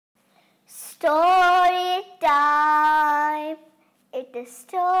Story time. It is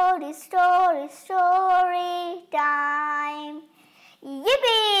story time.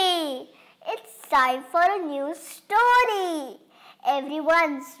 Yippee! It's time for a new story.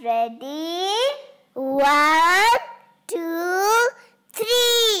 Everyone's ready? 1, 2, 3.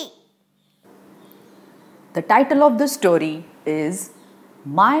 The title of the story is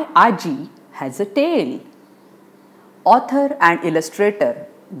My Aaji Has a Tail. Author and illustrator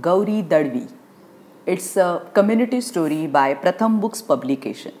Gauri Dalvi. It's a community story by Pratham Books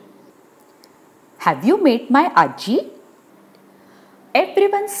publication. Have you met my Aaji?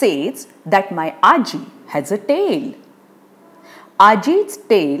 Everyone says that my Aaji has a tail. Aaji's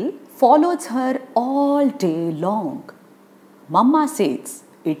tail follows her all day long. Mama says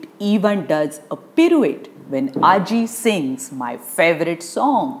it even does a pirouette when Aaji sings my favorite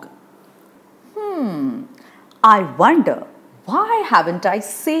song. I wonder, why haven't I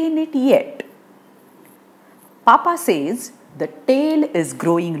seen it yet? Papa says the tail is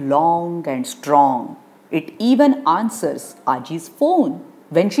growing long and strong. It even answers Aaji's phone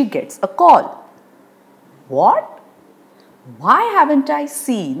when she gets a call. What? Why haven't I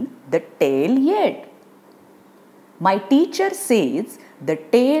seen the tail yet? My teacher says the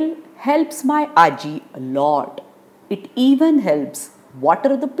tail helps my Aaji a lot. It even helps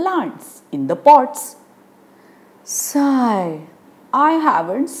water the plants in the pots. Sigh, I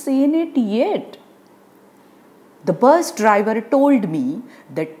haven't seen it yet. The bus driver told me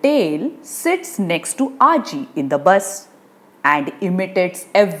the tail sits next to Aaji in the bus and imitates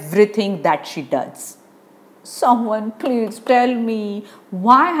everything that she does. Someone please tell me,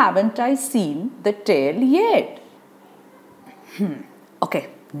 why haven't I seen the tail yet? Okay,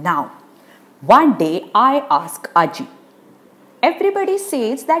 now, one day I asked Aaji, everybody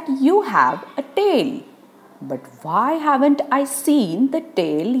says that you have a tail, but why haven't I seen the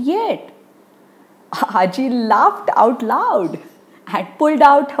tail yet? Aaji laughed out loud and pulled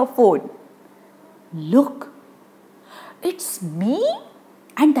out her phone. Look, it's me,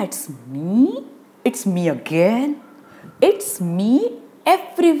 and that's me. It's me again. It's me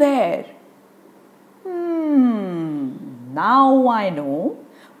everywhere. Now I know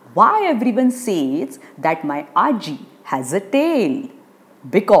why everyone says that my Aaji has a tail.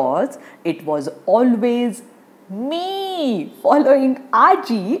 Because it was always me following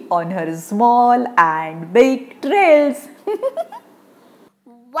Aaji on her small and big trails.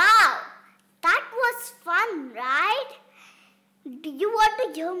 Wow, that was fun, right? Do you want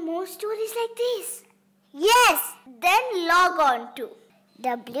to hear more stories like this? Yes, then log on to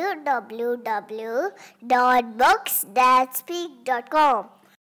www.booksthatspeak.com.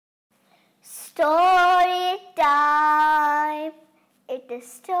 Story time. It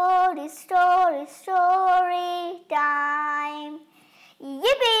is story time.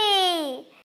 Yippee!